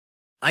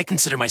I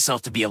consider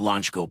myself to be a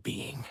logical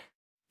being.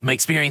 My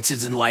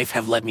experiences in life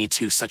have led me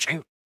to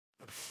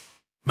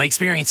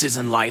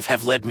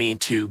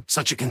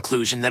such a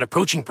conclusion that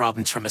approaching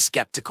problems from a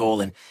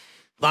skeptical and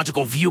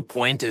logical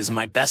viewpoint is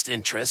my best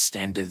interest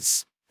and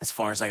is, as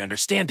far as I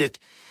understand it,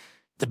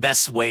 the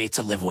best way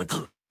to live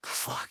with.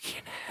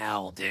 Fucking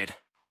hell, dude.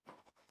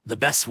 The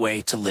best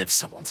way to live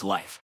someone's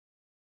life.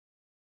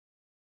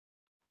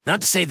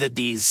 Not to say that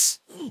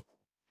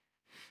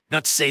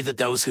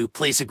those who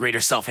place a greater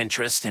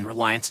self-interest and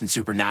reliance in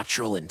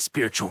supernatural and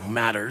spiritual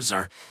matters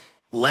are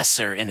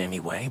lesser in any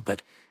way,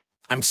 but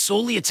I'm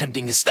solely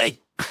attempting to say...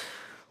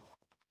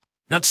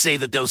 Not to say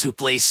that those who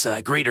place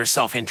greater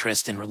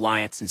self-interest and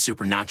reliance in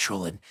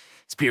supernatural and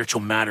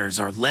spiritual matters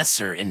are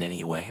lesser in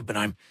any way, but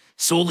I'm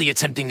solely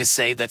attempting to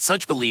say that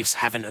such beliefs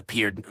haven't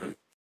appeared...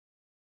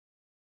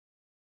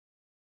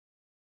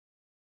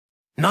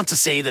 Not to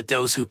say that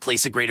those who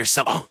place a greater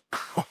oh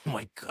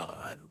my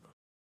God.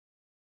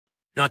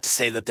 Not to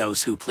say that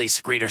those who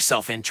place greater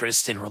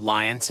self-interest and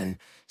reliance in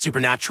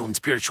supernatural and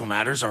spiritual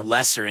matters are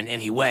lesser in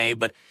any way,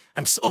 but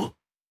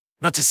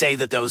not to say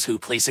that those who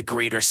place a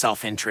greater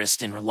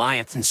self-interest and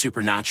reliance in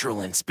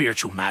supernatural and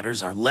spiritual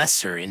matters are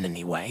lesser in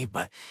any way,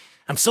 but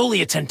I'm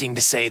solely attempting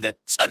to say that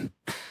such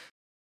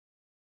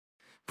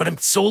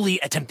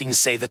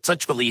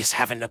beliefs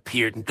haven't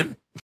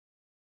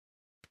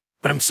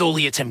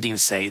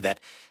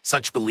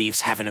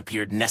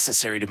appeared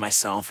necessary to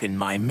myself in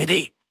my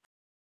mid-80s.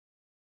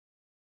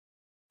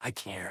 I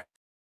can't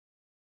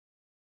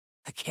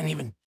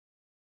even...